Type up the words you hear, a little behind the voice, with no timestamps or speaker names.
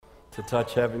to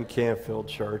Touch Heaven Canfield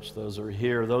Church. Those are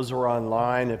here. Those are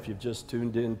online. If you've just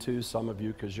tuned in too, some of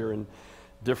you, because you're in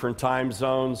different time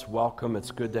zones, welcome.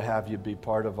 It's good to have you be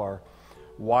part of our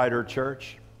wider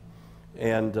church.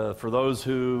 And for those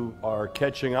who are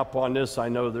catching up on this, I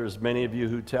know there's many of you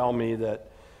who tell me that,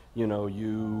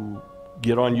 you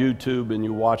get on YouTube and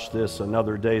you watch this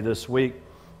another day this week.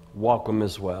 Welcome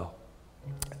as well.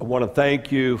 I want to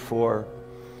thank you for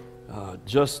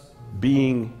just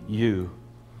being you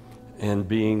and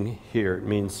being here. It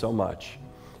means so much.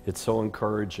 It's so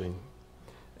encouraging.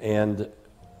 And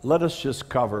let us just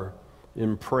cover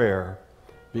in prayer,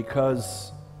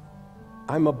 because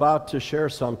I'm about to share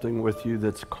something with you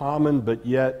that's common but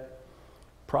yet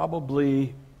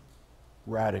probably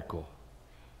radical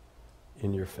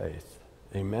in your faith.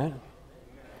 Amen.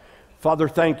 Father,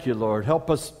 thank you, Lord.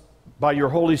 Help us by your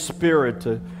Holy Spirit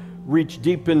to reach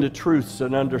deep into truths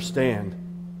and understand.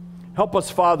 Help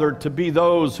us, Father, to be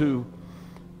those who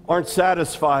aren't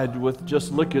satisfied with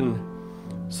just licking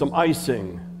some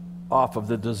icing off of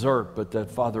the dessert, but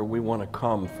that, Father, we want to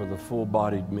come for the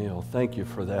full-bodied meal. Thank you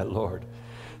for that, Lord.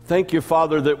 Thank you,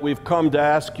 Father, that we've come to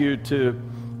ask you to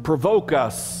provoke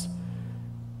us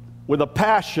with a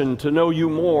passion to know you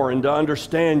more and to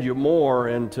understand you more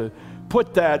and to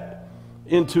put that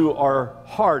into our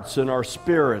hearts and our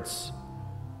spirits.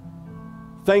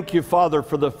 Thank you, Father,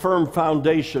 for the firm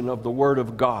foundation of the Word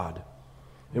of God.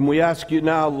 And we ask you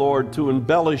now, Lord, to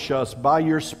embellish us by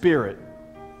your Spirit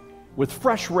with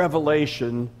fresh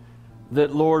revelation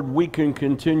that, Lord, we can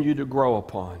continue to grow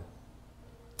upon.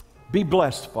 Be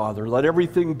blessed, Father. Let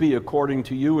everything be according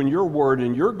to you and your word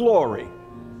and your glory.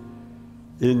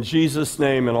 In Jesus'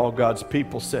 name, and all God's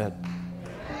people said,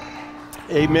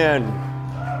 amen.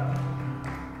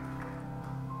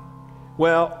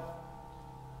 Well,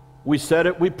 we said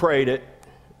it, we prayed it,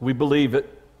 we believe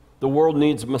it. The world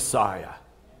needs Messiah.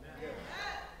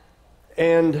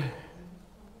 And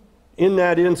in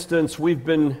that instance, we've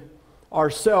been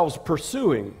ourselves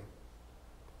pursuing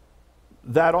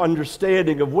that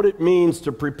understanding of what it means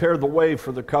to prepare the way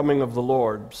for the coming of the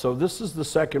Lord. So this is the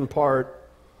second part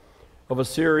of a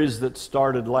series that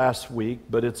started last week,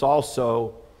 but it's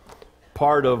also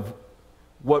part of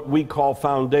what we call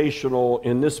foundational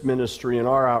in this ministry and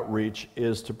our outreach,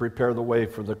 is to prepare the way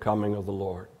for the coming of the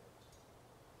Lord.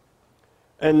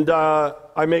 And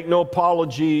I make no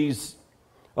apologies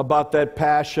about that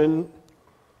passion.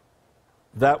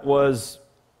 That was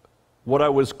what I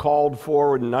was called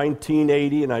for in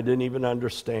 1980, and I didn't even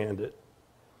understand it.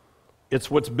 It's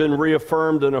what's been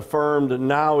reaffirmed and affirmed and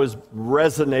now is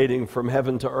resonating from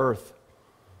heaven to earth.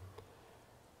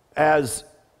 As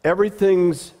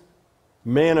everything's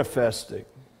manifesting,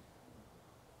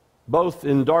 both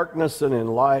in darkness and in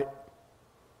light,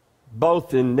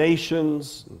 both in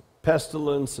nations, and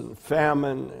pestilence and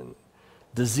famine and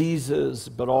diseases,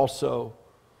 but also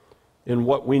in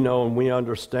what we know and we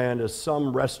understand as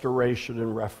some restoration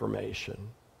and reformation.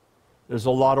 There's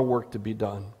a lot of work to be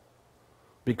done,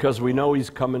 because we know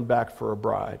he's coming back for a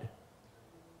bride.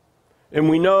 And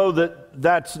we know that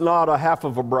that's not a half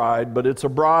of a bride, but it's a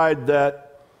bride that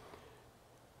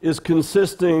is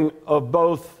consisting of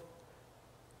both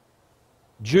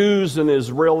Jews and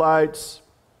Israelites.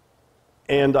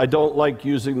 And I don't like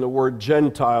using the word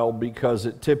Gentile, because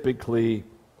it typically,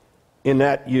 in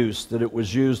that use that it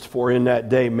was used for in that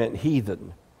day, meant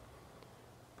heathen.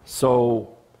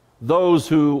 So those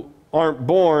who aren't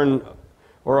born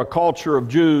or a culture of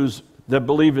Jews that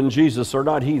believe in Jesus are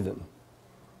not heathen.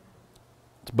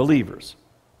 It's believers.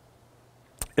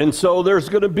 And so there's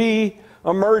going to be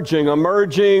a merging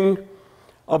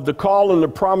of the call and the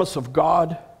promise of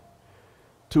God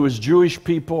to his Jewish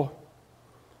people,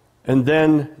 and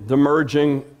then the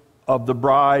merging of the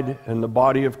bride and the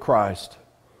body of Christ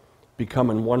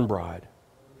becoming one bride.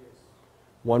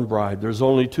 One bride. There's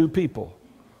only two people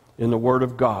in the Word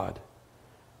of God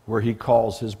where he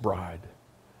calls his bride.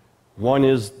 One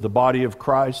is the body of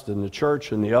Christ and the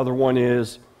church, and the other one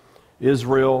is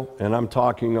Israel, and I'm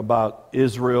talking about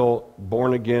Israel,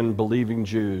 born-again, believing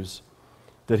Jews,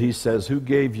 that he says, who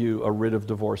gave you a writ of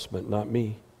divorcement? Not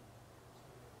me.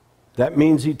 That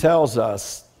means he tells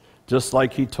us, just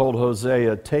like he told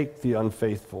Hosea, take the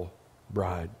unfaithful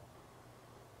bride.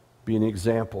 Be an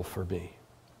example for me.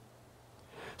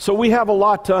 So we have a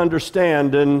lot to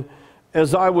understand, and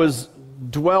as I was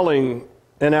dwelling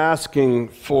and asking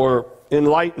for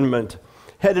enlightenment,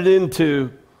 headed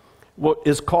into what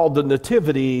is called the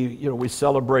Nativity. We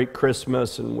celebrate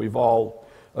Christmas, and we've all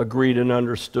agreed and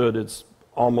understood it's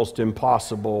almost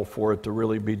impossible for it to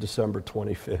really be December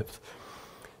 25th.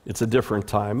 It's a different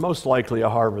time, most likely a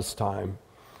harvest time.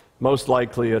 Most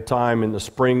likely a time in the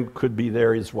spring could be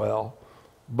there as well,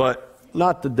 but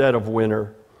not the dead of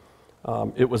winter.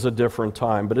 It was a different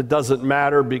time, but it doesn't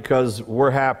matter because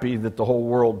we're happy that the whole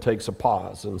world takes a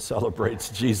pause and celebrates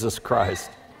Jesus Christ.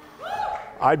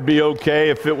 I'd be okay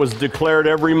if it was declared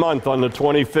every month on the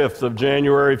 25th of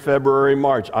January, February,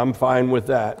 March. I'm fine with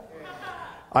that.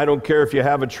 I don't care if you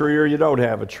have a tree or you don't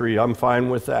have a tree. I'm fine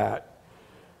with that.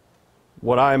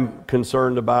 What I'm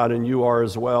concerned about, and you are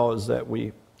as well, is that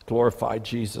we glorify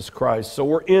Jesus Christ. So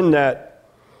we're in that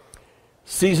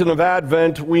season of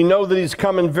Advent. We know that He's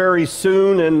coming very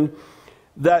soon, and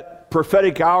that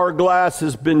prophetic hourglass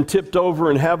has been tipped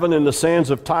over in heaven, and the sands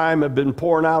of time have been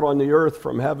pouring out on the earth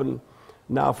from heaven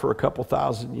now for a couple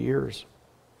thousand years.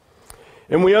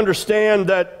 And we understand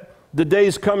that the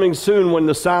day's coming soon when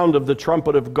the sound of the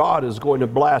trumpet of God is going to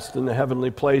blast in the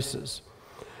heavenly places.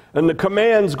 And the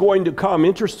command's going to come.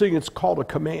 Interesting, it's called a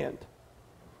command.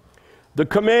 The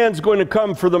command's going to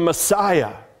come for the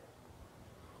Messiah.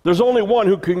 There's only one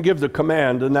who can give the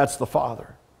command, and that's the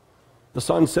Father. The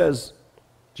Son says,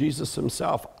 Jesus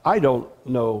Himself, I don't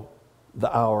know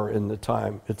the hour and the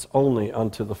time. It's only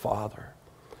unto the Father.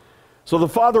 So the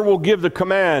Father will give the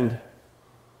command,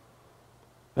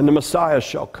 and the Messiah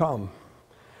shall come.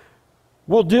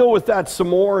 We'll deal with that some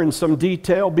more in some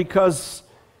detail because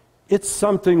it's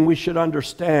something we should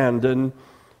understand. And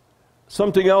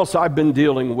something else I've been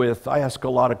dealing with, I ask a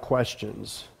lot of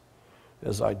questions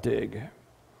as I dig.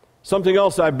 Something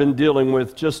else I've been dealing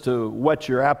with, just to whet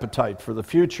your appetite for the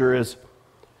future, is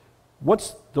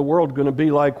what's the world going to be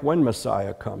like when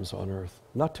Messiah comes on earth?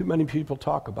 Not too many people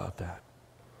talk about that.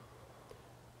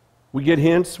 We get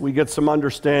hints, we get some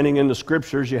understanding in the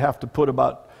scriptures. You have to put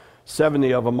about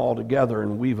 70 of them all together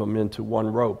and weave them into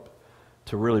one rope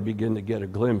to really begin to get a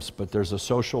glimpse. But there's a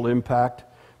social impact,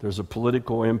 there's a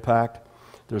political impact,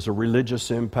 there's a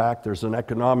religious impact, there's an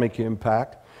economic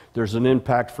impact, there's an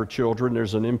impact for children,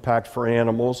 there's an impact for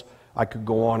animals. I could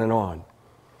go on and on.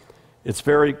 It's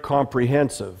very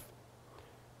comprehensive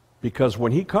because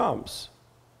when He comes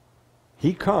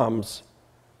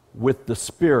with the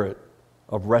spirit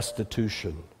of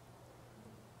restitution.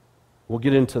 We'll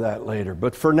get into that later.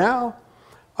 But for now,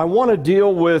 I want to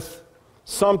deal with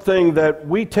something that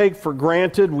we take for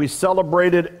granted. We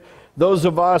celebrated, those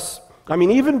of us,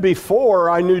 even before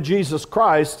I knew Jesus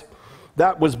Christ,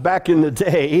 that was back in the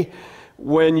day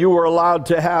when you were allowed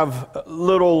to have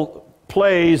little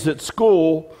plays at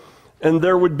school, and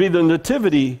there would be the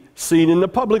nativity scene in the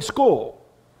public school.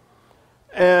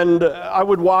 And I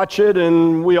would watch it,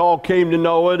 and we all came to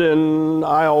know it, and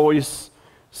I always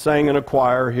sang in a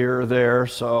choir here or there,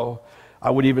 so I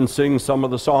would even sing some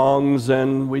of the songs,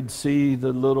 and we'd see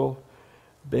the little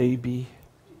baby,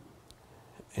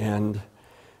 and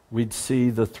we'd see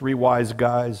the three wise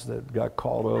guys that got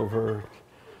called over,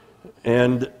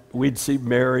 and we'd see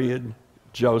Mary and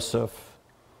Joseph.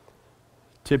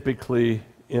 Typically,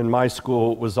 in my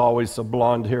school, it was always a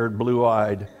blonde-haired,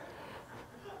 blue-eyed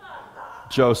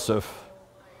Joseph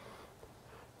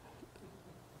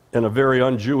and a very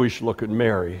un-Jewish looking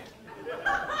Mary.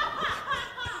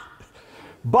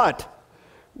 But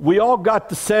we all got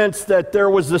the sense that there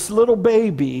was this little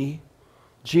baby,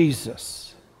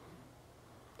 Jesus.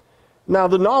 Now,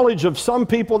 the knowledge of some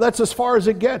people, that's as far as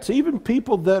it gets. Even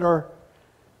people that are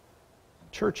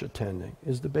church attending,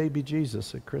 is the baby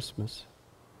Jesus at Christmas.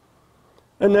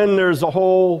 And then there's a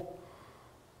whole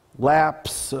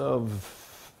lapse of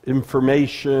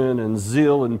information and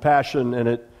zeal and passion, and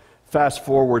it fast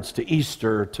forwards to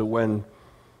Easter, to when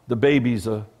the baby's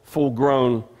a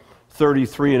full-grown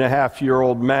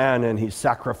 33-and-a-half-year-old man, and he's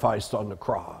sacrificed on the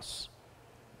cross.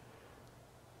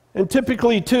 And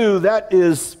typically, too, that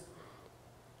is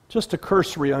just a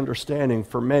cursory understanding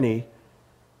for many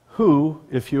who,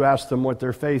 if you ask them what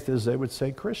their faith is, they would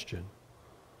say Christian.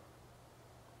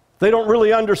 They don't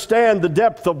really understand the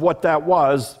depth of what that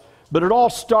was, but it all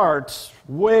starts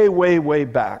way, way, way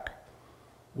back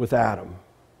with Adam.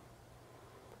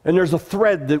 And there's a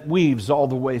thread that weaves all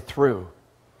the way through.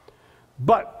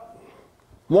 But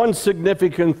one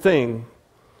significant thing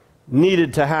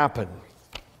needed to happen.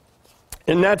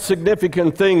 And that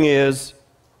significant thing is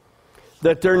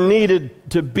that there needed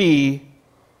to be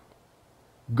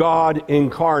God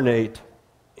incarnate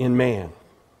in man.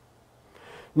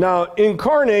 Now,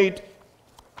 incarnate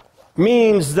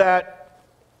means that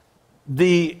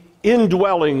the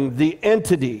indwelling, the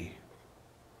entity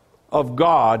of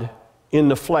God in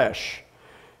the flesh.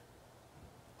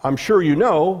 I'm sure you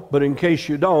know, but in case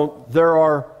you don't, there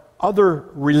are other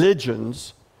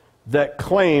religions that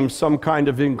claim some kind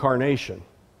of incarnation.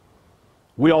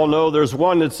 We all know there's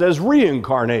one that says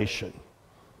reincarnation.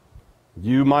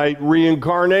 You might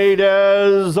reincarnate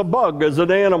as a bug, as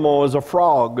an animal, as a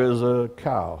frog, as a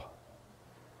cow.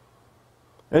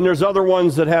 And there's other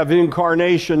ones that have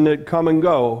incarnation that come and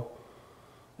go.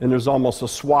 And there's almost a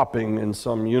swapping in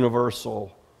some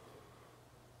universal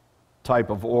type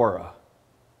of aura.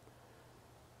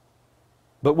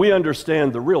 But we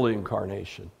understand the real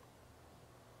incarnation.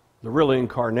 The real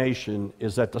incarnation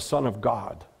is that the Son of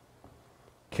God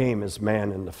came as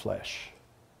man in the flesh.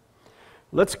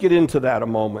 Let's get into that a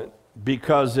moment,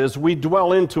 because as we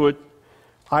dwell into it,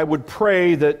 I would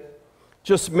pray that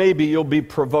just maybe you'll be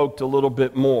provoked a little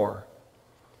bit more,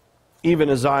 even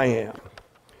as I am.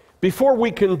 Before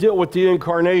we can deal with the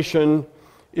incarnation,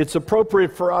 it's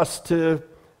appropriate for us to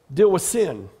deal with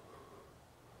sin.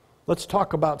 Let's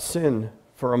talk about sin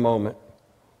for a moment.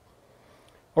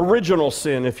 Original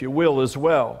sin, if you will, as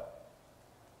well.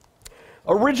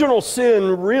 Original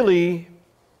sin really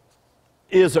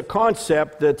is a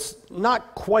concept that's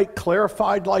not quite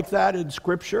clarified like that in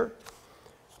Scripture.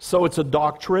 So it's a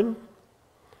doctrine.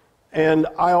 And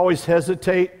I always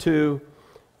hesitate to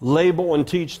label and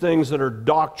teach things that are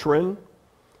doctrine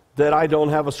that I don't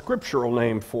have a scriptural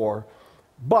name for.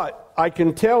 But I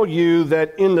can tell you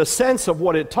that in the sense of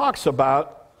what it talks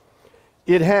about,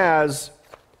 it has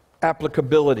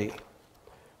applicability.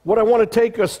 What I want to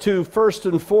take us to first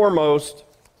and foremost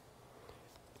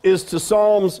is to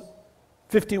Psalms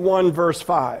 51 verse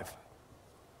 5.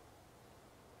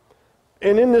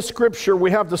 And in this scripture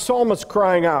we have the psalmist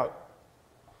crying out.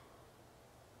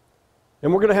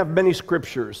 And we're going to have many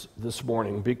scriptures this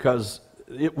morning because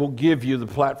it will give you the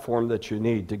platform that you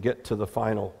need to get to the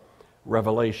final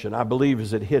revelation. I believe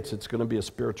as it hits, it's going to be a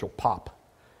spiritual pop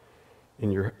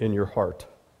in your heart.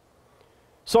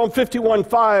 Psalm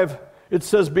 51:5, it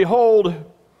says, "Behold,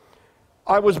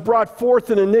 I was brought forth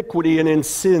in iniquity, and in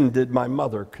sin did my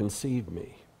mother conceive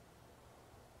me."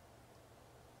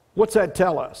 What's that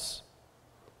tell us?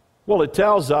 Well, it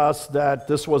tells us that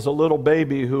this was a little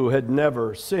baby who had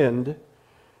never sinned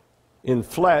in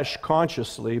flesh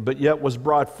consciously, but yet was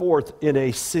brought forth in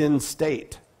a sin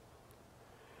state.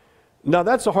 Now,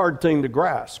 that's a hard thing to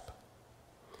grasp.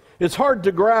 It's hard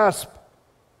to grasp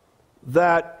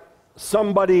that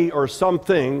somebody or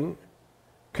something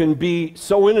can be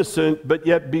so innocent but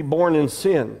yet be born in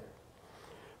sin.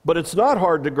 But it's not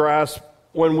hard to grasp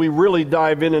when we really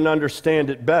dive in and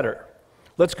understand it better.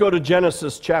 Let's go to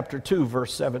Genesis chapter 2,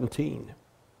 verse 17.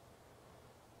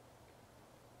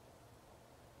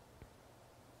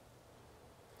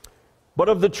 "But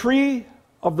of the tree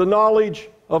of the knowledge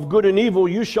of good and evil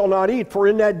you shall not eat, for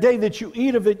in that day that you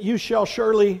eat of it you shall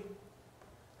surely..."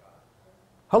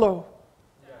 Hello?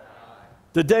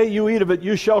 "The day you eat of it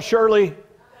you shall surely..." Die.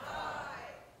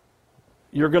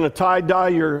 You're going to tie-dye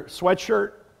your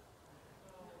sweatshirt?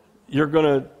 You're going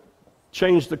to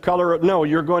change the color of... No,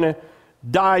 you're going to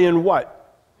die in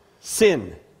what?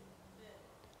 Sin.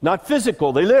 Not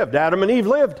physical. They lived. Adam and Eve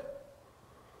lived.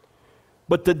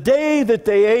 But the day that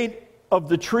they ate of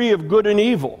the tree of good and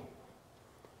evil,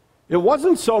 it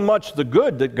wasn't so much the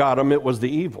good that got them, it was the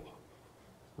evil.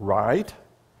 Right?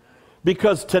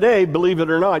 Because today, believe it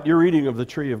or not, you're eating of the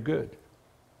tree of good.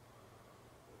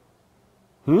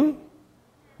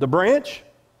 The branch?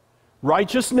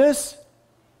 Righteousness?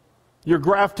 You're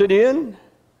grafted in.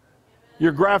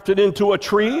 You're grafted into a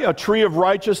tree of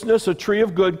righteousness, a tree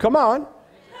of good. Come on.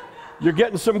 You're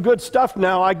getting some good stuff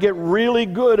now. I get really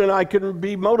good and I can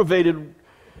be motivated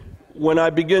when I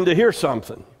begin to hear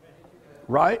something.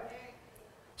 Right?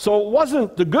 So it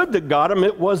wasn't the good that got them,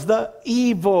 it was the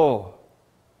evil.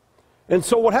 And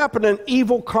so what happened, an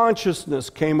evil consciousness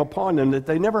came upon them that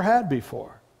they never had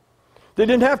before. They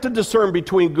didn't have to discern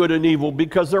between good and evil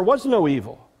because there was no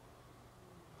evil.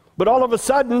 But all of a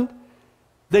sudden,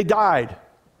 they died.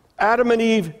 Adam and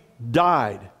Eve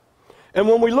died. And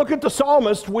when we look at the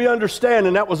psalmist, we understand,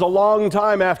 and that was a long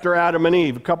time after Adam and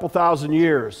Eve, a couple thousand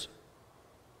years.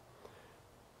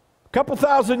 A couple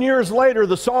thousand years later,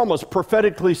 the psalmist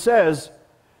prophetically says,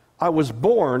 "I was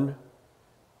born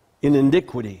in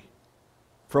iniquity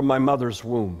from my mother's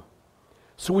womb."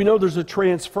 So we know there's a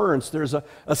transference, there's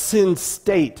a sin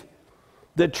state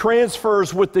that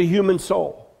transfers with the human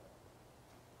soul.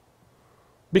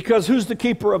 Because who's the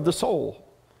keeper of the soul?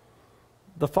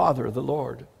 The Father, the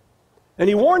Lord. And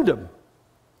he warned him,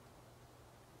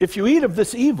 if you eat of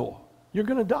this evil, you're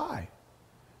going to die.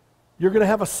 You're going to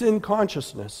have a sin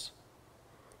consciousness.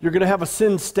 You're going to have a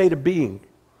sin state of being.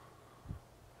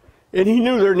 And he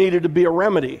knew there needed to be a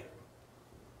remedy.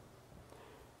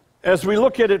 As we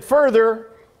look at it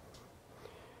further,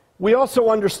 we also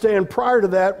understand prior to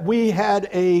that, we had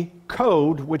a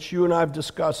code, which you and I have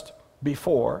discussed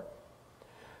before,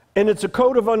 And it's a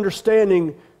code of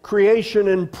understanding creation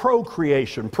and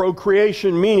procreation.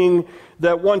 Procreation meaning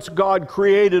that once God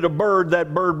created a bird,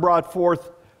 that bird brought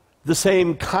forth the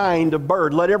same kind of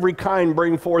bird. Let every kind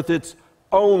bring forth its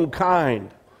own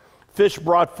kind. Fish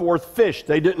brought forth fish.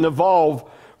 They didn't evolve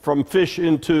from fish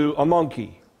into a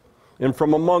monkey and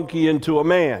from a monkey into a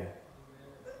man.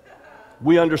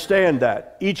 We understand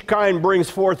that. Each kind brings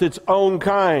forth its own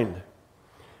kind.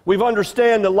 We've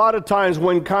understand a lot of times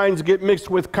when kinds get mixed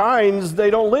with kinds, they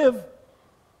don't live.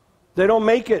 They don't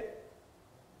make it.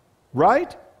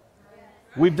 Right?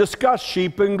 We've discussed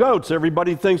sheep and goats.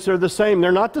 Everybody thinks they're the same.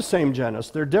 They're not the same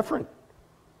genus. They're different.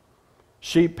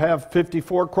 Sheep have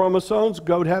 54 chromosomes.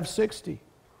 Goat have 60.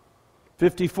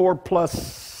 54 plus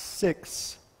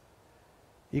 6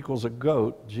 equals a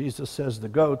goat. Jesus says the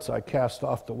goats I cast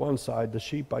off to one side, the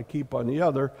sheep I keep on the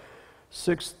other.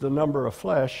 6, the number of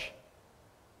flesh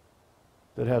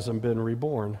that hasn't been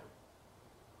reborn.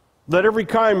 Let every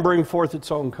kind bring forth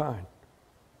its own kind.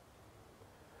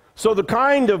 So the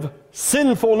kind of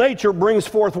sinful nature brings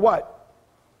forth what?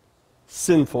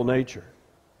 Sinful nature.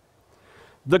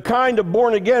 The kind of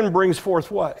born again brings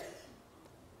forth what?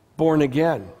 Born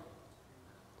again.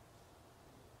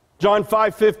 John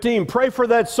 5:15, pray for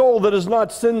that soul that has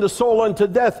not sinned the soul unto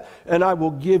death, and I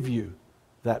will give you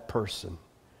that person.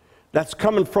 That's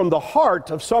coming from the heart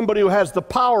of somebody who has the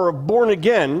power of born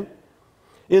again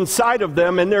inside of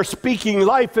them, and they're speaking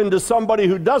life into somebody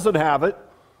who doesn't have it.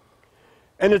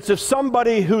 And it's if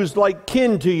somebody who's like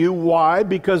kin to you. Why?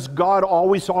 Because God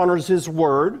always honors His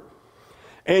word.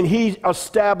 And He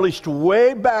established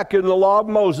way back in the law of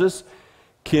Moses,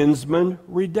 kinsman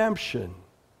redemption.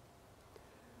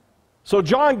 So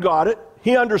John got it.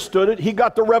 He understood it. He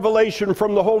got the revelation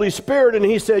from the Holy Spirit. And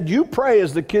he said, you pray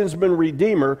as the kinsman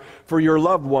redeemer for your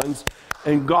loved ones,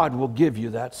 and God will give you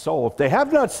that soul. If they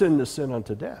have not sinned the sin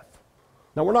unto death.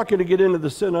 Now, we're not going to get into the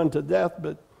sin unto death,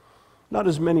 but not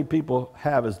as many people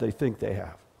have as they think they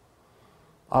have.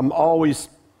 I'm always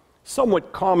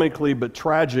somewhat comically but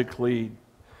tragically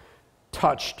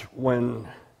touched when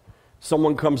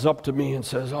someone comes up to me and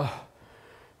says, oh,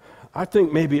 I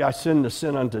think maybe I sinned the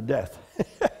sin unto death.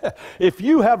 If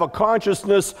you have a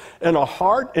consciousness and a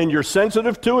heart and you're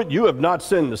sensitive to it, you have not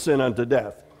sinned the sin unto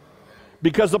death.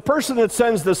 Because the person that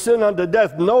sends the sin unto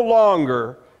death no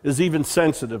longer is even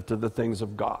sensitive to the things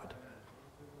of God.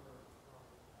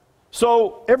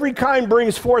 So every kind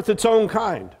brings forth its own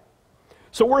kind.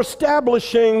 So we're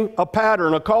establishing a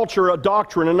pattern, a culture, a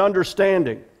doctrine, an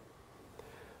understanding.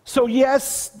 So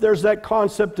yes, there's that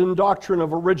concept and doctrine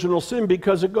of original sin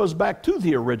because it goes back to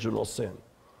the original sin.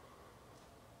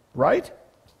 Right?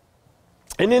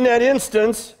 And in that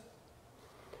instance,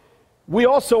 we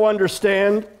also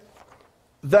understand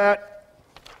that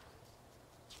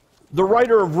the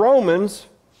writer of Romans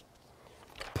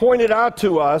pointed out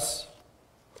to us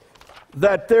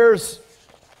that there's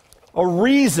a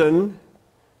reason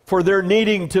for there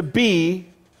needing to be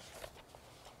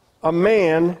a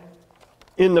man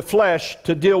in the flesh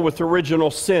to deal with original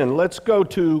sin. Let's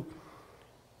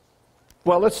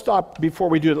stop before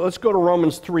we do that. Let's go to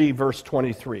Romans 3, verse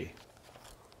 23.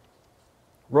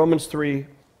 Romans 3,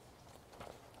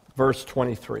 verse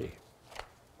 23.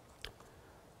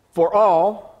 For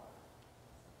all,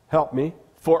 help me,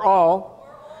 for all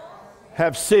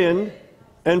have sinned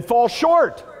and fall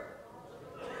short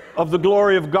of the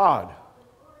glory of God.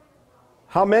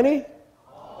 How many?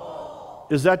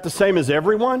 Is that the same as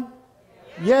everyone?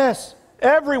 Yes,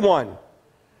 everyone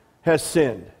has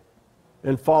sinned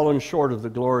and fallen short of the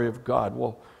glory of God.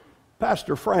 Well,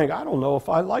 Pastor Frank, I don't know if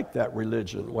I like that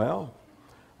religion. Well,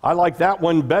 I like that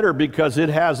one better because it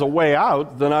has a way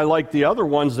out than I like the other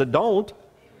ones that don't.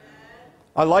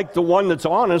 I like the one that's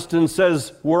honest and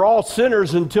says we're all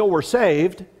sinners until we're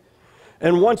saved.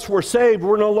 And once we're saved,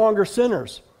 we're no longer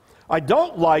sinners. I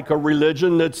don't like a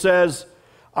religion that says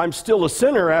I'm still a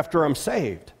sinner after I'm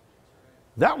saved.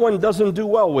 That one doesn't do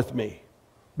well with me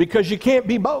because you can't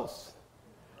be both.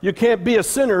 You can't be a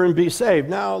sinner and be saved.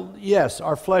 Now, yes,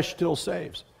 our flesh still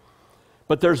saves.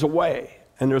 But there's a way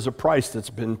and there's a price that's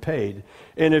been paid.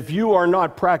 And if you are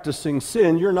not practicing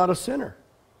sin, you're not a sinner.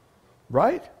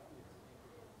 Right?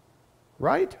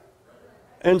 Right?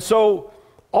 And so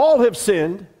all have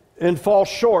sinned and fall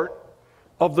short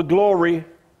of the glory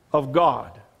of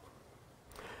God.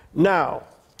 Now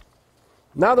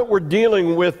that we're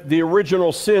dealing with the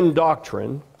original sin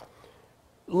doctrine,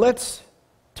 let's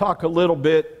talk a little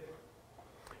bit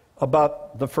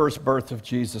about the first birth of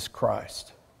Jesus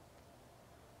Christ.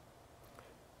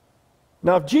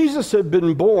 Now, if Jesus had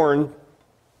been born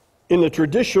in the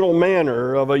traditional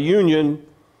manner of a union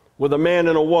with a man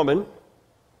and a woman,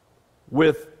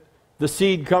 with the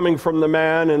seed coming from the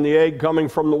man and the egg coming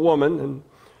from the woman, and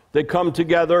they come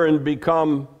together and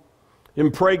become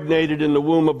impregnated in the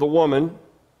womb of the woman.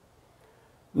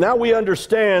 Now we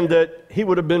understand that he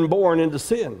would have been born into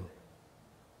sin,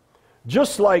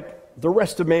 just like the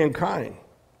rest of mankind.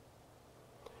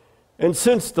 And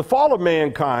since the fall of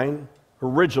mankind,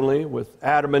 originally with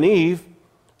Adam and Eve,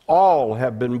 all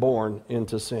have been born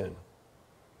into sin.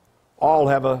 All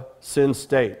have a sin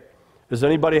state. Is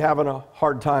anybody having a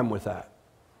hard time with that?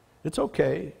 It's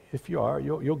okay. If you are,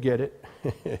 you'll get it.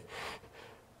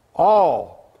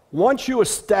 All. Once you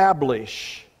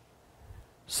establish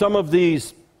some of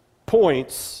these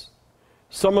points,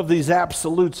 some of these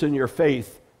absolutes in your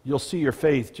faith, you'll see your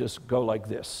faith just go like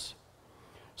this.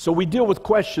 So we deal with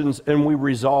questions and we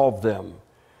resolve them.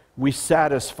 We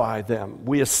satisfy them.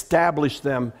 We establish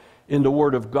them in the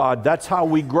Word of God. That's how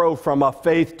we grow from a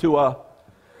faith to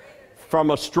from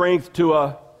a strength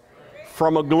to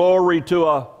from a glory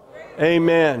to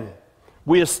amen.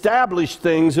 We establish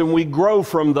things and we grow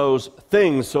from those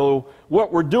things. So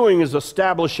what we're doing is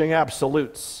establishing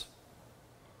absolutes.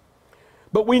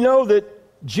 But we know that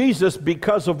Jesus,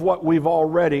 because of what we've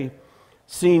already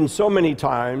seen so many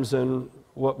times and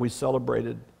what we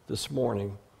celebrated this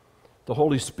morning, the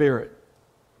Holy Spirit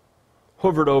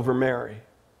hovered over Mary.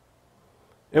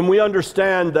 And we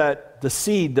understand that the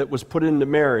seed that was put into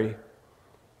Mary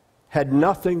had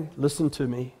nothing, listen to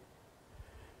me,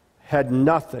 had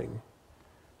nothing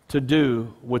to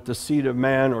do with the seed of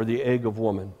man or the egg of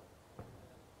woman.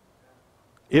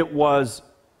 It was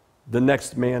the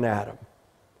next man, Adam.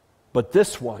 But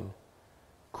this one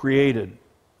created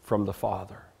from the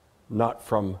Father, not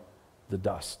from the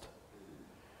dust.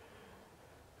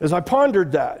 As I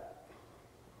pondered that,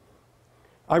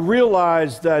 I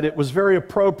realized that it was very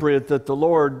appropriate that the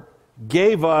Lord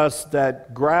gave us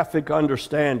that graphic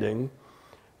understanding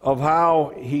of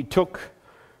how He took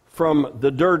from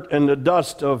the dirt and the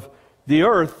dust of the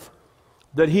earth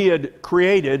that He had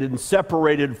created and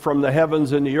separated from the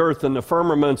heavens and the earth and the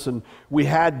firmaments, and we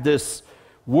had this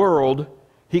world.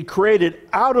 He created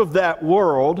out of that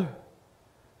world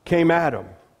came Adam.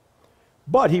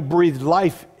 But He breathed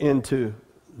life into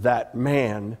that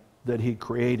man that He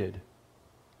created.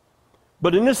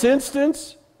 But in this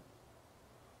instance,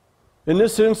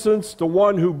 the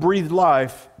one who breathed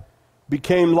life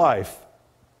became life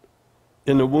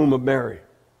in the womb of Mary.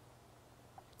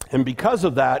 And because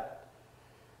of that,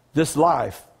 this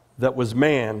life that was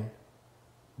man,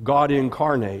 God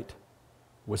incarnate,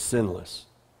 was sinless.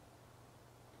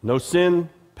 No sin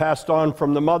passed on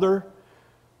from the mother,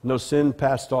 no sin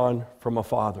passed on from a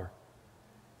father.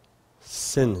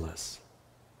 Sinless.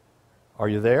 Are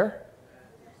you there?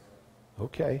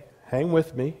 Okay, hang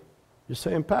with me. You're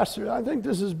saying, Pastor, I think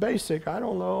this is basic. I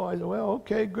don't know. Well,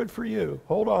 okay, good for you.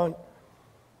 Hold on.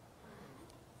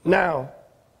 Now,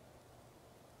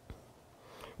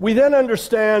 we then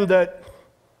understand that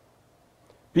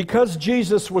because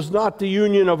Jesus was not the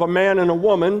union of a man and a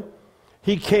woman,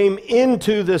 He came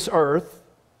into this earth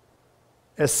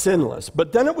as sinless.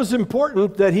 But then it was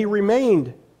important that He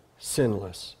remained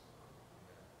sinless.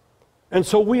 And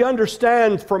so we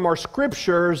understand from our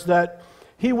scriptures that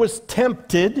He was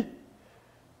tempted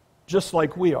just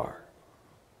like we are.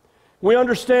 We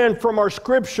understand from our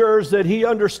scriptures that He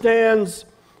understands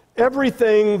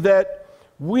everything that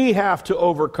we have to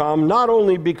overcome, not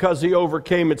only because He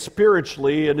overcame it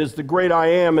spiritually and is the great I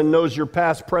am and knows your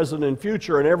past, present, and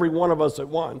future, and every one of us at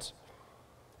once,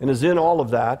 and is in all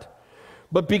of that,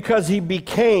 but because He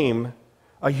became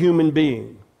a human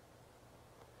being.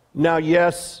 Now,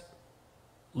 yes,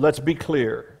 let's be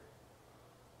clear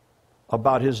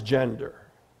about His gender.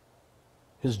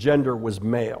 His gender was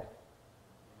male.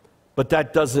 But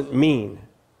that doesn't mean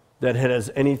that it has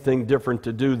anything different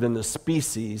to do than the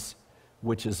species,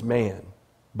 which is man,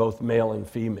 both male and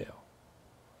female.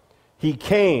 He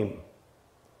came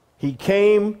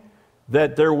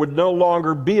that there would no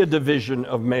longer be a division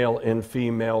of male and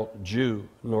female, Jew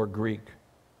nor Greek.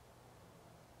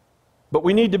 But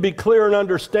we need to be clear in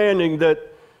understanding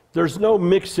that there's no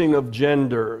mixing of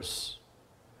genders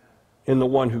in the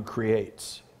one who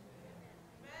creates.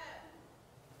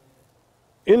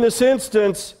 In this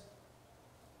instance,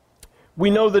 we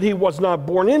know that He was not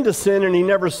born into sin, and He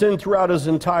never sinned throughout His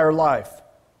entire life.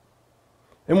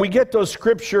 And we get those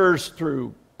scriptures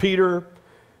through Peter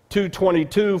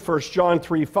 2:22, 1 John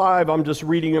 3:5. I'm just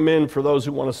reading them in for those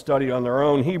who want to study on their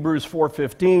own. Hebrews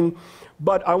 4:15.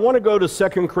 But I want to go to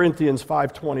 2 Corinthians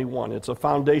 5:21. It's a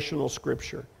foundational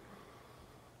scripture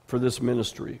for this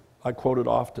ministry. I quote it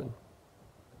often.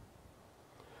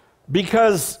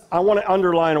 Because I want to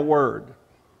underline a word.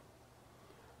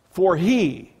 For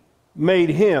He made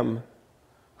Him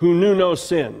who knew no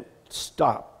sin.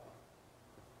 Stop.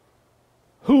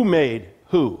 Who made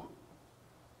who?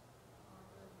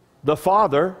 The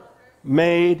Father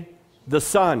made the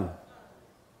Son.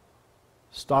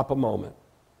 Stop a moment.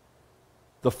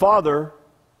 The Father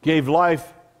gave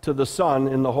life to the Son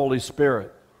in the Holy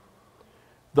Spirit.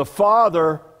 The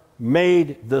Father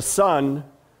made the Son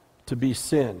to be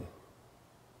sin.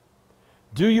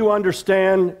 Do you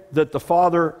understand that the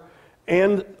Father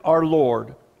and our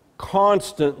Lord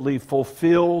constantly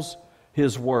fulfills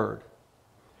His word?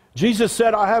 Jesus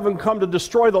said, I haven't come to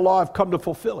destroy the law, I've come to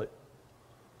fulfill it.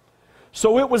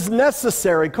 So it was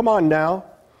necessary, come on now,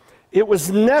 it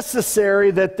was necessary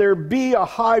that there be a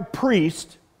high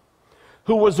priest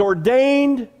who was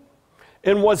ordained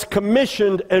and was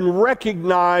commissioned and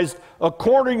recognized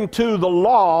according to the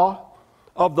law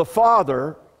of the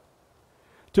Father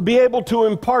to be able to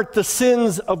impart the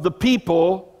sins of the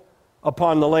people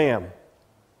upon the Lamb.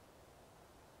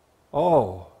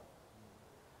 Oh.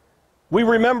 We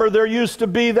remember there used to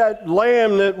be that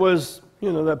lamb that was,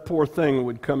 that poor thing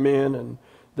would come in and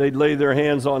they'd lay their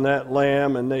hands on that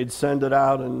lamb and they'd send it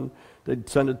out and they'd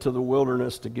send it to the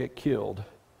wilderness to get killed.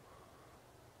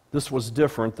 This was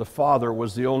different. The Father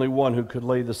was the only one who could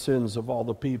lay the sins of all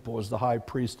the people as the high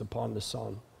priest upon the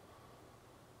Son.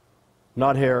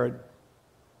 Not Herod,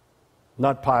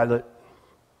 not Pilate,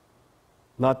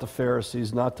 not the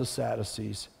Pharisees, not the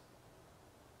Sadducees,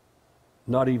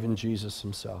 not even Jesus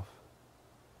himself.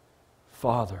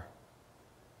 Father,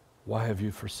 why have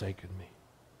you forsaken me?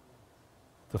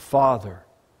 The Father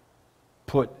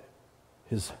put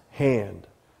his hand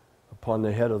upon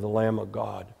the head of the Lamb of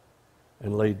God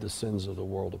and laid the sins of the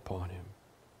world upon him.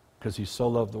 Because he so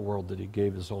loved the world that he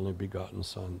gave his only begotten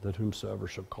Son, that whomsoever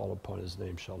shall call upon his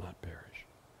name shall not perish.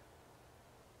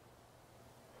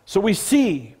 So we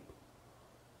see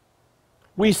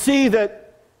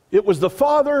that it was the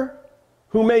Father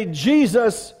who made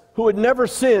Jesus, who had never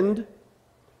sinned,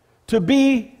 to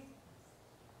be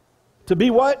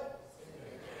what?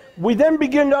 We then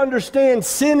begin to understand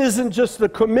sin isn't just the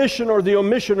commission or the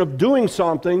omission of doing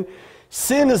something.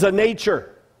 Sin is a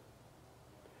nature.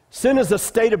 Sin is a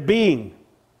state of being.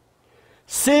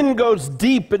 Sin goes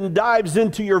deep and dives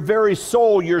into your very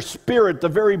soul, your spirit, the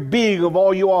very being of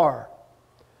all you are.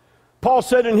 Paul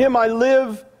said, in him I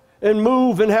live and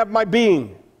move and have my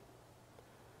being.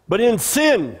 But in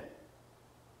sin,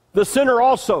 the sinner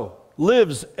also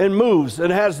lives and moves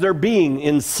and has their being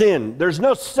in sin. There's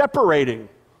no separating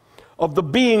of the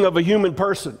being of a human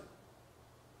person.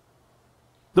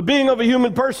 The being of a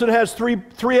human person has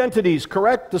three entities,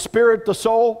 correct? The spirit, the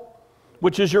soul,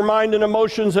 which is your mind and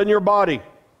emotions, and your body.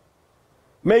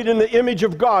 Made in the image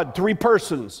of God, 3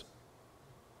 persons.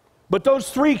 But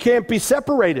those 3 can't be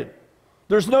separated.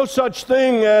 There's no such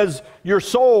thing as your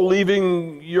soul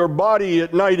leaving your body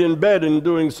at night in bed and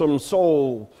doing some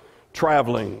soul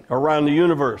traveling around the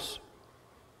universe.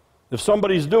 If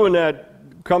somebody's doing that,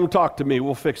 come talk to me.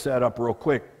 We'll fix that up real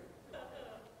quick.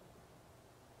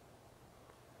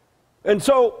 And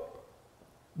so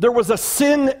there was a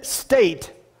sin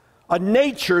state, a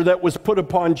nature that was put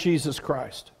upon Jesus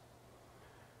Christ.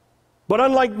 But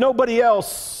unlike nobody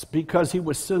else, because he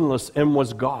was sinless and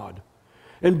was God,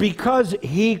 and because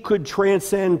he could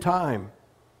transcend time,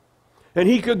 and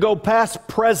he could go past,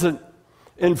 present,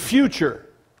 and future,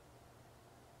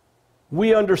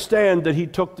 we understand that he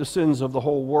took the sins of the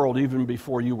whole world even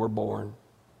before you were born.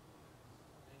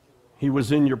 He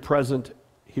was in your present,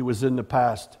 he was in the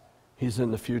past, he's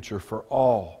in the future for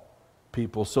all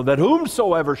people, so that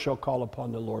whomsoever shall call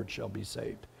upon the Lord shall be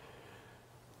saved.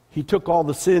 He took all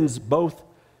the sins, both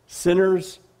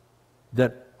sinners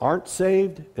that aren't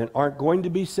saved and aren't going to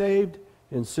be saved,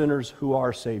 and sinners who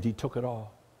are saved. He took it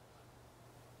all.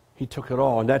 He took it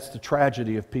all, and that's the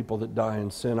tragedy of people that die in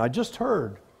sin. I just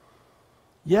heard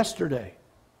yesterday,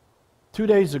 2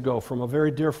 days ago, from a very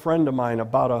dear friend of mine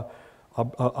about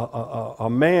a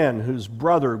man whose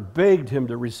brother begged him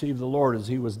to receive the Lord as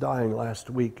he was dying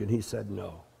last week, and he said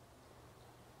no.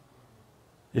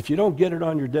 If you don't get it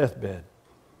on your deathbed,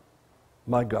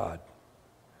 my God.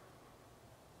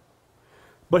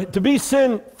 But to be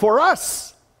sin for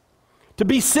us,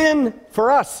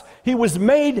 he was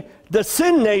made the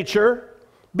sin nature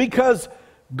because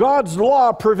God's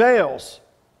law prevails.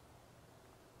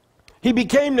 He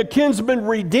became the kinsman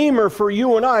redeemer for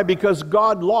you and I because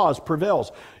God's laws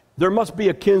prevails. There must be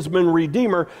a kinsman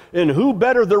redeemer, and who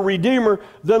better the redeemer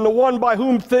than the one by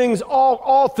whom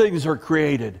all things are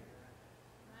created?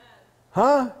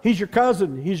 Huh? He's your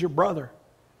cousin, he's your brother,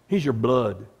 he's your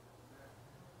blood.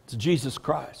 It's Jesus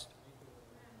Christ.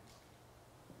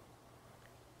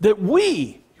 That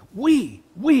we,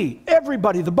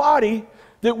 everybody, the body,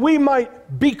 that we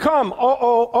might become.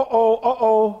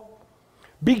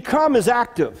 Become is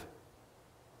active.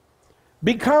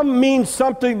 Become means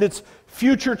something that's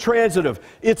future transitive.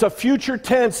 It's a future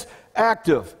tense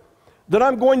active. That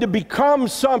I'm going to become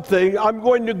something, I'm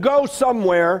going to go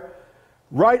somewhere,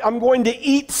 right? I'm going to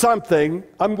eat something,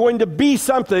 I'm going to be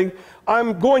something,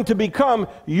 I'm going to become,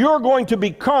 you're going to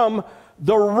become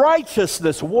the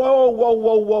righteousness.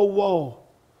 Whoa.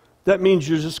 That means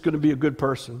you're just going to be a good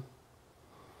person.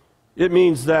 It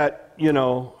means that,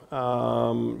 you're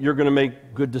going to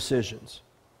make good decisions.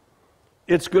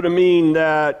 It's going to mean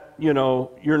that,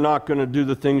 you're not going to do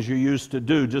the things you used to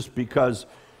do just because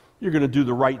you're going to do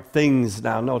the right things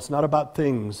now. No, it's not about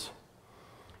things.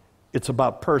 It's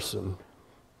about person.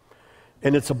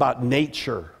 And it's about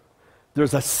nature.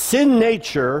 There's a sin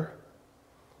nature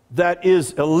that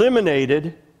is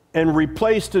eliminated and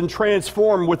replaced and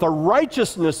transformed with a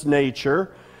righteousness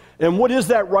nature. And what is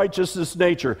that righteousness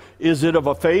nature? Is it of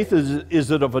a faith? Is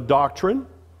it of a doctrine?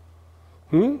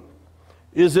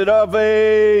 Is it of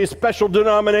a special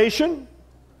denomination?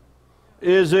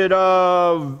 Is it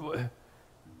of...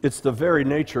 It's the very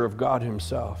nature of God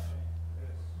himself.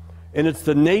 And it's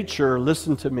the nature,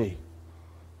 listen to me,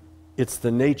 it's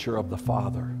the nature of the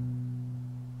Father.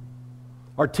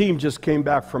 Our team just came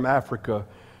back from Africa,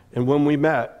 and when we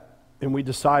met and we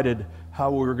decided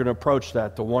how we were going to approach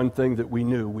that, the one thing that we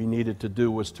knew we needed to do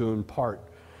was to impart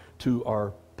to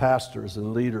our pastors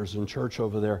and leaders in church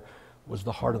over there was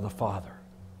the heart of the Father.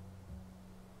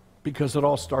 Because it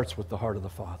all starts with the heart of the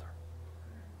Father.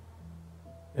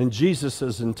 And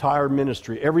Jesus' entire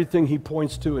ministry, everything he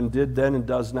points to and did then and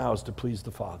does now is to please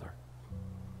the Father.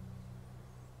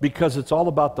 Because it's all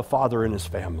about the Father and his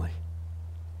family.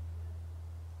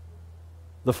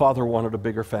 The Father wanted a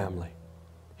bigger family.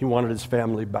 He wanted his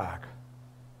family back.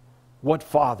 What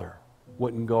father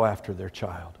wouldn't go after their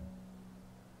child?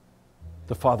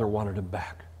 The Father wanted him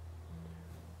back.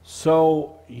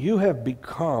 So you have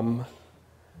become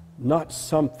not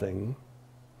something.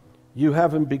 You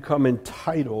haven't become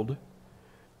entitled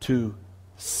to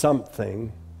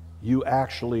something. You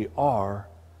actually are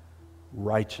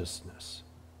righteousness.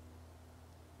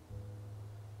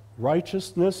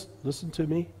 Righteousness, listen to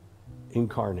me,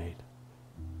 incarnate.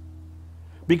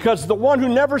 Because the one who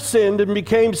never sinned and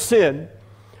became sin,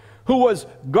 who was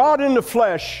God in the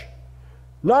flesh,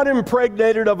 not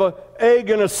impregnated of an egg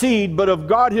and a seed, but of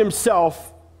God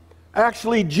himself,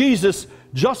 actually Jesus,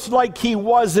 just like he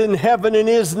was in heaven and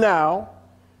is now,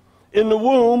 in the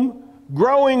womb,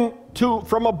 growing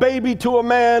from a baby to a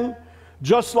man,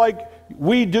 just like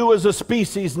we do as a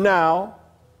species now.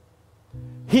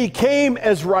 He came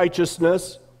as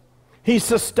righteousness. He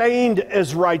sustained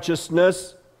as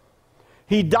righteousness.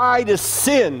 He died as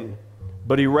sin,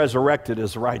 but he resurrected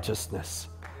as righteousness.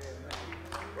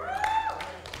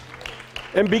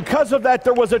 And because of that,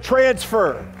 there was a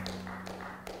transfer.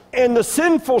 And the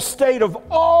sinful state of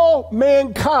all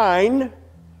mankind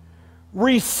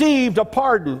received a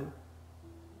pardon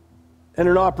and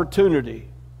an opportunity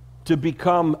to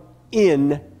become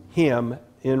in him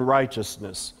in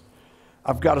righteousness.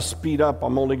 I've got to speed up.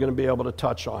 I'm only going to be able to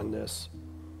touch on this.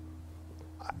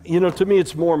 To me,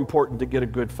 it's more important to get a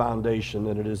good foundation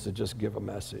than it is to just give a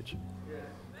message.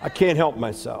 I can't help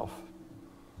myself.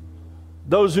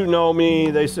 Those who know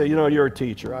me, they say, you're a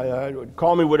teacher. I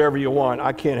call me whatever you want.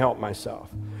 I can't help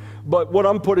myself. But what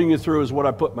I'm putting you through is what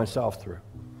I put myself through.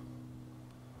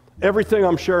 Everything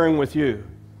I'm sharing with you,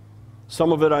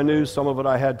 some of it I knew, some of it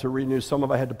I had to renew, some of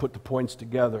it I had to put the points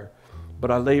together. But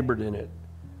I labored in it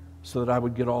so that I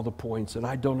would get all the points. And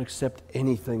I don't accept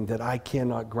anything that I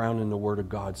cannot ground in the Word of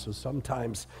God. So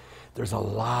sometimes there's a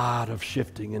lot of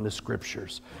shifting in the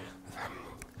Scriptures.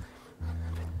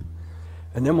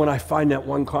 And then when I find that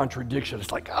one contradiction,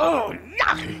 it's like, oh,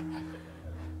 yuck!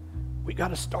 We got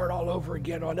to start all over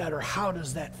again on that, or how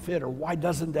does that fit, or why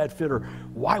doesn't that fit, or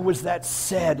why was that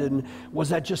said, and was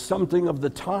that just something of the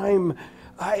time?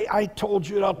 I told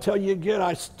you, and I'll tell you again,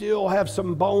 I still have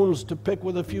some bones to pick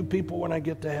with a few people when I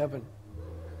get to heaven.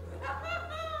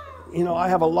 I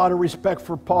have a lot of respect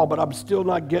for Paul, but I'm still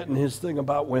not getting his thing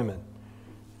about women.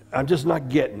 I'm just not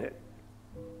getting it.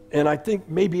 And I think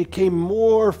maybe it came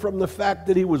more from the fact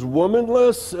that he was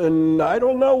womanless, and I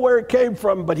don't know where it came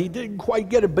from, but he didn't quite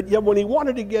get it. But yet when he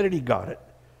wanted to get it, he got it.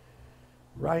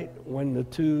 Right? When the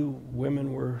two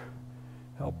women were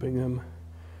helping him,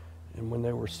 and when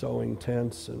they were sewing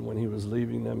tents, and when he was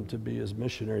leaving them to be his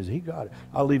missionaries, he got it.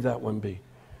 I'll leave that one be.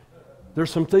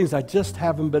 There's some things I just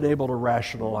haven't been able to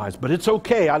rationalize, but it's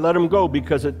okay. I let them go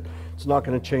because it's not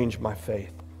going to change my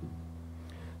faith.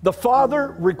 The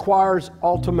Father requires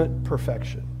ultimate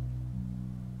perfection.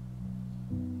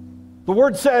 The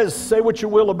Word says, say what you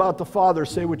will about the Father,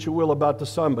 say what you will about the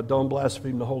Son, but don't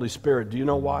blaspheme the Holy Spirit. Do you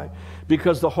know why?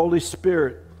 Because the Holy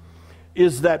Spirit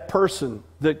is that person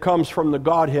that comes from the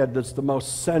Godhead that's the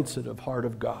most sensitive heart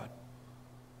of God.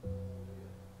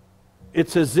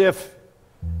 It's as if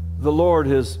the Lord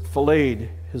has filleted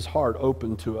his heart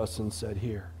open to us and said,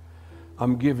 here,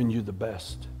 I'm giving you the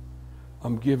best.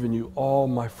 I'm giving you all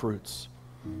my fruits.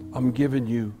 I'm giving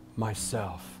you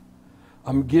myself.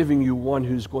 I'm giving you one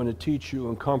who's going to teach you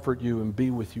and comfort you and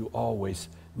be with you always,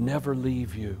 never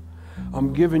leave you.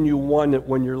 I'm giving you one that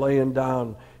when you're laying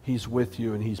down, he's with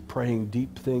you and he's praying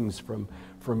deep things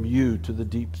from you to the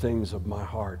deep things of my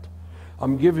heart.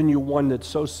 I'm giving you one that's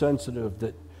so sensitive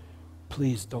that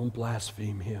please don't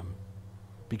blaspheme him.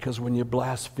 Because when you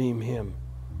blaspheme him,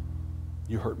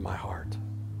 you hurt my heart.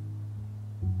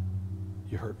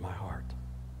 You hurt my heart.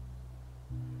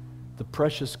 The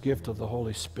precious gift of the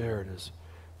Holy Spirit is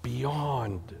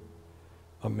beyond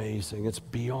amazing. It's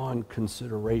beyond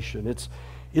consideration.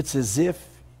 It's as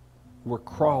if we're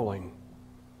crawling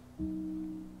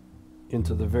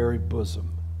into the very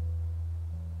bosom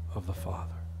of the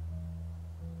Father.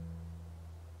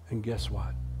 And guess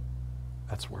what?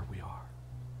 That's where we are.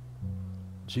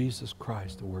 Jesus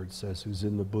Christ, the Word says, who's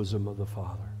in the bosom of the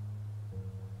Father.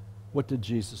 What did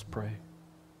Jesus pray?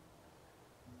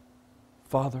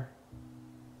 Father,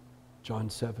 John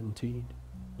 17.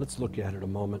 Let's look at it a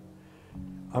moment.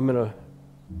 I'm going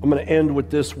to end with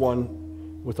this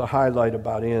one with a highlight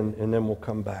about in, and then we'll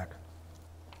come back.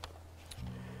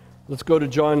 Let's go to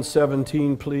John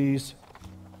 17, please.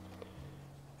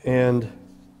 And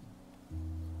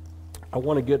I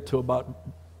want to get to about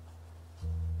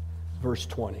verse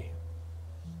 20.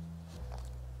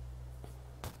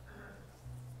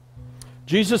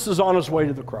 Jesus is on his way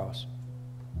to the cross.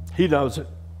 He knows it.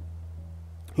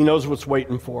 He knows what's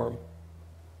waiting for him.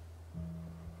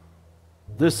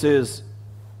 This is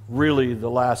really the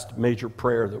last major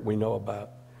prayer that we know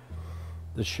about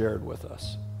that's shared with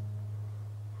us.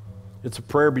 It's a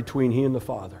prayer between he and the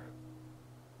Father.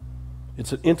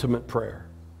 It's an intimate prayer.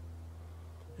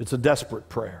 It's a desperate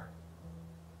prayer.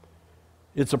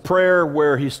 It's a prayer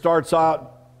where he starts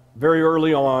out very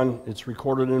early on. It's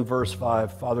recorded in verse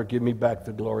 5. Father, give me back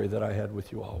the glory that I had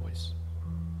with you always.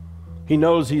 He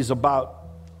knows he's about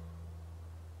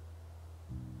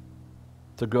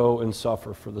to go and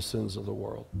suffer for the sins of the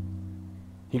world.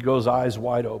 He goes eyes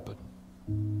wide open.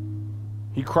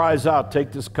 He cries out,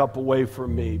 take this cup away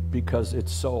from me because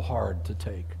it's so hard to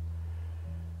take.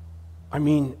 I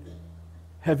mean,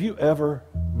 have you ever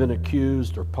been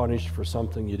accused or punished for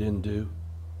something you didn't do?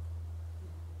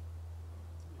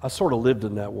 I sort of lived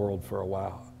in that world for a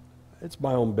while. It's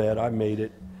my own bed. I made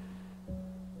it.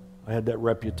 I had that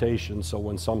reputation, so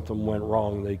when something went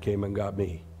wrong, they came and got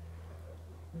me.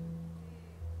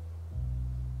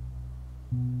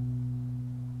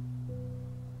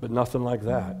 But nothing like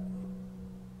that.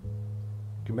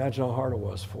 Can you imagine how hard it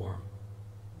was for him?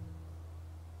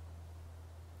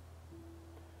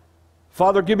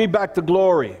 Father, give me back the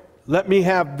glory. Let me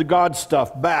have the God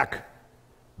stuff back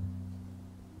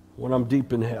when I'm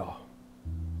deep in hell.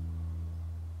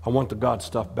 I want the God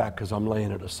stuff back because I'm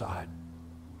laying it aside.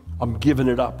 I'm giving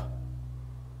it up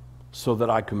so that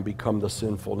I can become the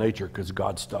sinful nature, because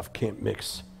God stuff can't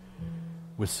mix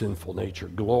with sinful nature.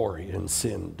 Glory and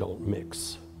sin don't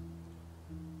mix.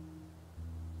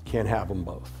 Can't have them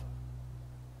both.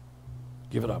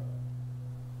 Give it up.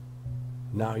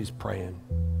 Now he's praying.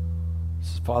 He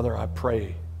says, Father, I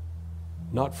pray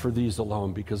not for these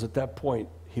alone, because at that point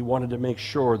he wanted to make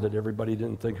sure that everybody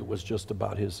didn't think it was just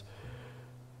about his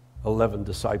 11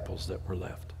 disciples that were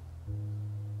left.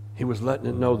 He was letting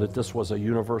it know that this was a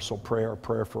universal prayer, a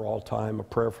prayer for all time, a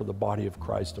prayer for the body of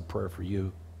Christ, a prayer for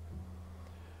you.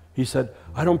 He said,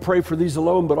 I don't pray for these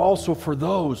alone, but also for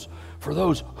those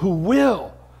who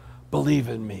will believe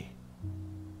in me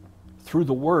through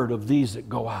the word of these that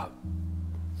go out,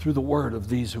 through the word of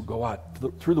these who go out,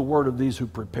 through the word of these who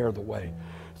prepare the way,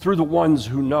 through the ones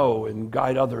who know and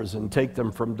guide others and take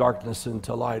them from darkness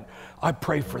into light. I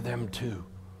pray for them too,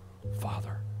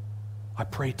 Father. I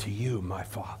pray to you, my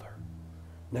Father.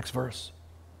 Next verse.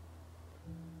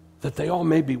 That they all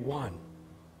may be one.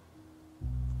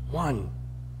 One.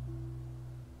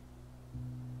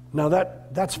 Now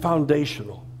that's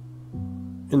foundational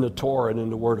in the Torah and in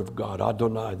the Word of God.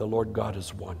 Adonai, the Lord God,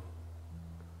 is one.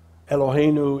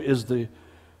 Eloheinu is the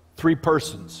three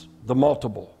persons, the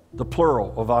multiple, the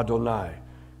plural of Adonai.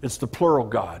 It's the plural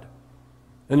God.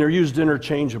 And they're used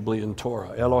interchangeably in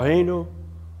Torah. Eloheinu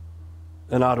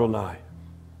and Adonai.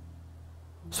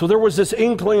 So there was this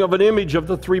inkling of an image of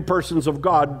the three persons of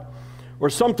God, or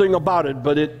something about it,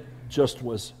 but it just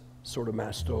was sort of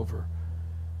masked over.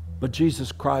 But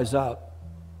Jesus cries out,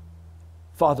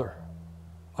 Father,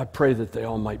 I pray that they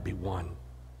all might be one.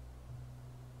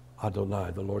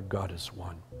 Adonai, the Lord God, is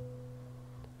one.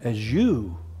 As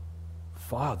you,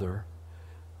 Father,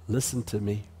 listen to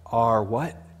me, are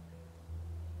what?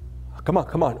 Come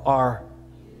on, are.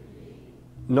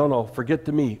 No, forget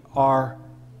the me. Are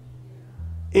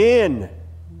in.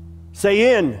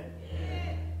 Say in.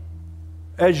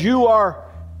 As you are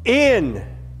in.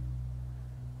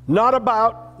 Not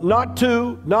about, not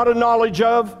to, not a knowledge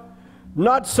of,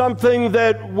 not something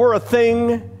that we're a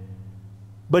thing,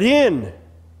 but in.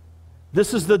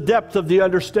 This is the depth of the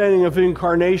understanding of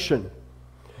incarnation.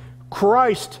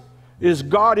 Christ is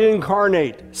God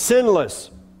incarnate,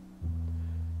 sinless.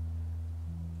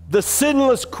 The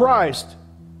sinless Christ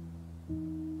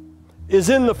is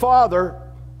in the Father,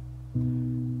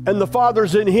 and the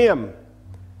Father's in Him.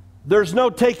 There's no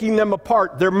taking them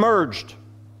apart. They're merged.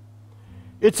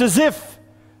 It's as if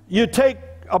you take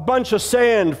a bunch of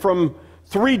sand from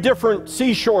 3 different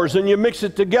seashores and you mix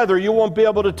it together. You won't be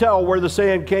able to tell where the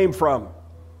sand came from.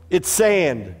 It's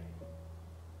sand.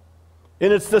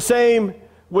 And it's the same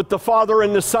with the Father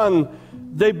and the Son.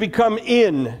 They become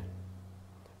in,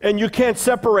 and you can't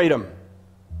separate them.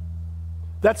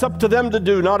 That's up to them to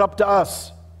do, not up to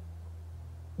us.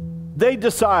 They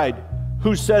decide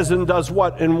who says and does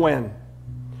what and when.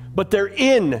 But they're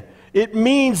in. It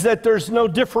means that there's no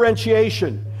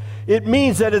differentiation. It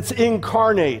means that it's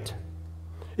incarnate.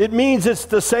 It means it's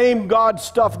the same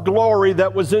God-stuffed glory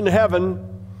that was in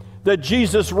heaven that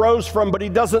Jesus rose from, but He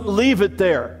doesn't leave it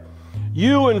there.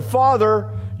 You and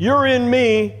Father, you're in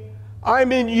me,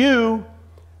 I'm in you,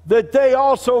 that they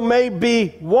also may be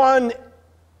one.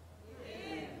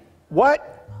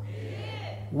 What?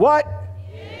 What?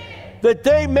 That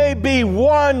they may be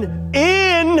one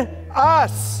in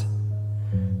us.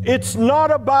 It's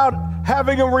not about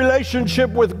having a relationship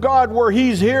with God where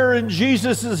He's here and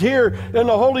Jesus is here and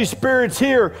the Holy Spirit's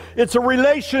here. It's a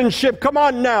relationship, come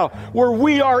on now, where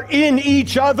we are in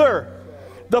each other.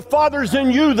 The Father's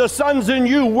in you, the Son's in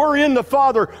you, we're in the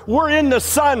Father, we're in the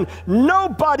Son.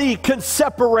 Nobody can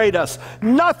separate us.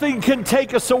 Nothing can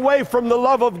take us away from the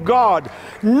love of God.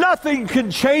 Nothing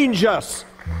can change us.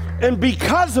 And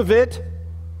because of it,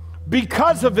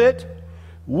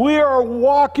 we are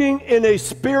walking in a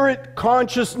spirit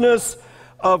consciousness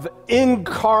of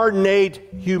incarnate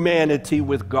humanity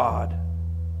with God.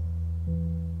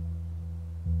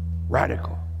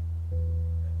 Radical.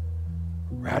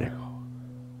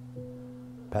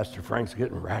 Pastor Frank's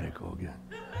getting radical again.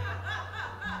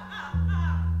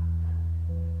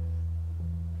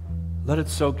 Let it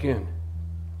soak in.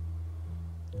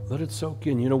 Let it soak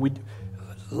in. You know,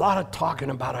 a lot of talking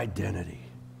about identity,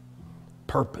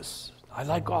 purpose. I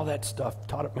like all that stuff,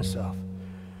 taught it myself.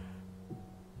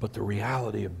 But the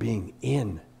reality of being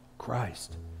in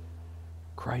Christ,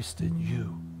 Christ in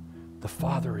you, the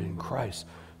Father in Christ,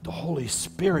 the Holy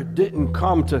Spirit didn't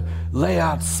come to lay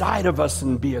outside of us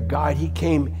and be a guide. He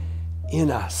came in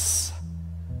us,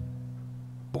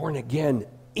 born again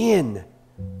in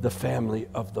the family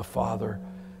of the Father,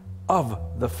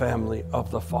 of the family of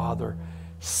the Father,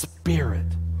 Spirit.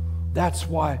 That's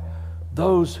why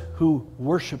those who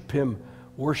worship Him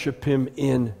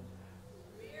in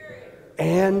Spirit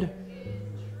and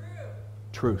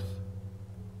truth.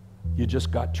 You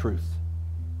just got truth.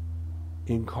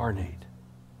 Incarnate.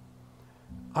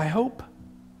 I hope,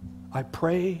 I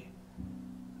pray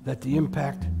that the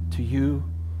impact to you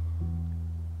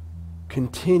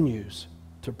continues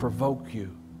to provoke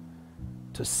you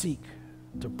to seek,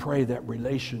 to pray that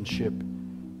relationship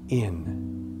in.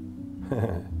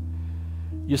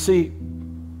 You see,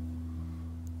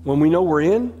 when we know we're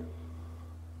in,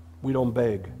 we don't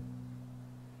beg.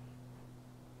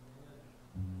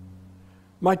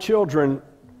 My children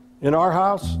in our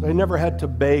house, they never had to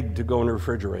beg to go in the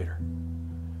refrigerator.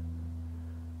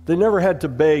 They never had to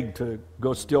beg to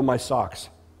go steal my socks.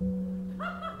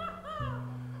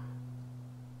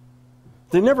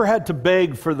 They never had to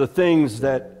beg for the things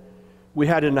that we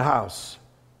had in the house.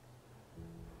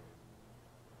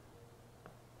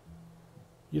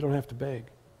 You don't have to beg.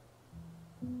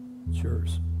 It's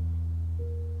yours.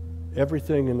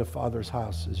 Everything in the Father's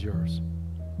house is yours.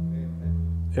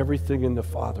 Everything in the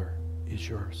Father is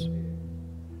yours.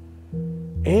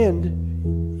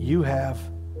 And you have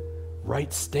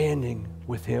right standing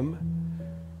with Him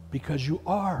because you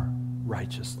are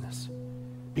righteousness.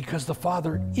 Because the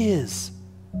Father is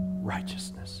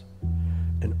righteousness.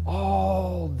 And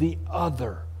all the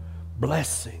other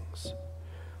blessings,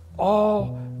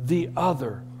 all the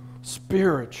other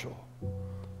spiritual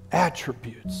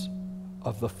attributes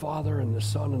of the Father and the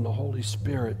Son and the Holy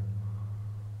Spirit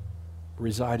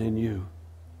reside in you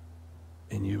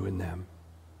and you in them.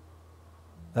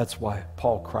 That's why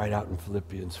Paul cried out in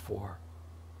Philippians 4,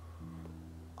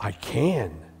 I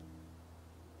can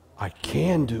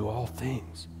do all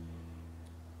things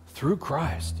through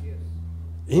Christ,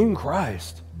 in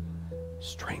Christ,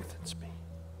 strengthens me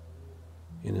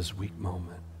in his weak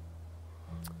moment.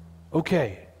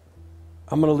 Okay,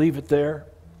 I'm going to leave it there.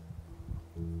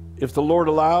 If the Lord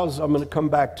allows, I'm going to come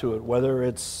back to it, whether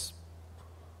it's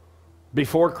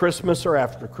before Christmas or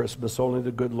after Christmas, only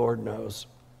the good Lord knows.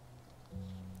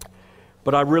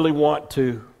 But I really want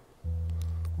to,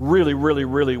 really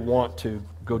want to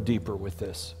go deeper with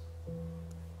this.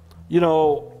 You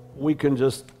know, we can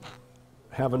just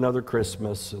have another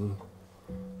Christmas and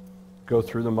go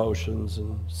through the motions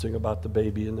and sing about the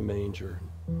baby in the manger.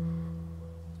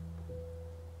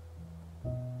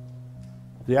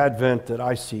 The Advent that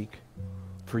I seek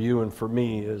for you and for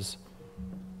me is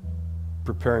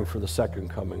preparing for the second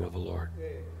coming of the Lord,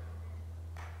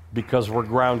 because we're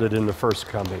grounded in the first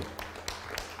coming.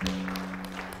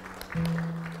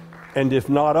 And if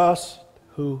not us,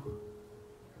 who?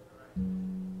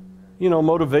 You know,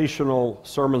 motivational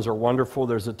sermons are wonderful.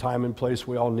 There's a time and place.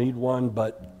 We all need one.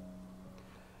 But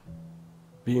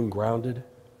being grounded,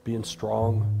 being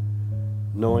strong,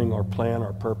 knowing our plan,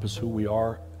 our purpose, who we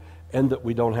are, and that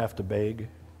we don't have to beg.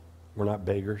 We're not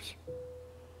beggars.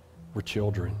 We're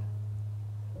children.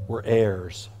 We're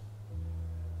heirs,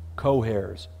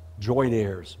 co-heirs, joint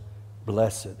heirs.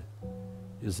 Blessed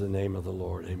is the name of the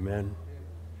Lord. Amen.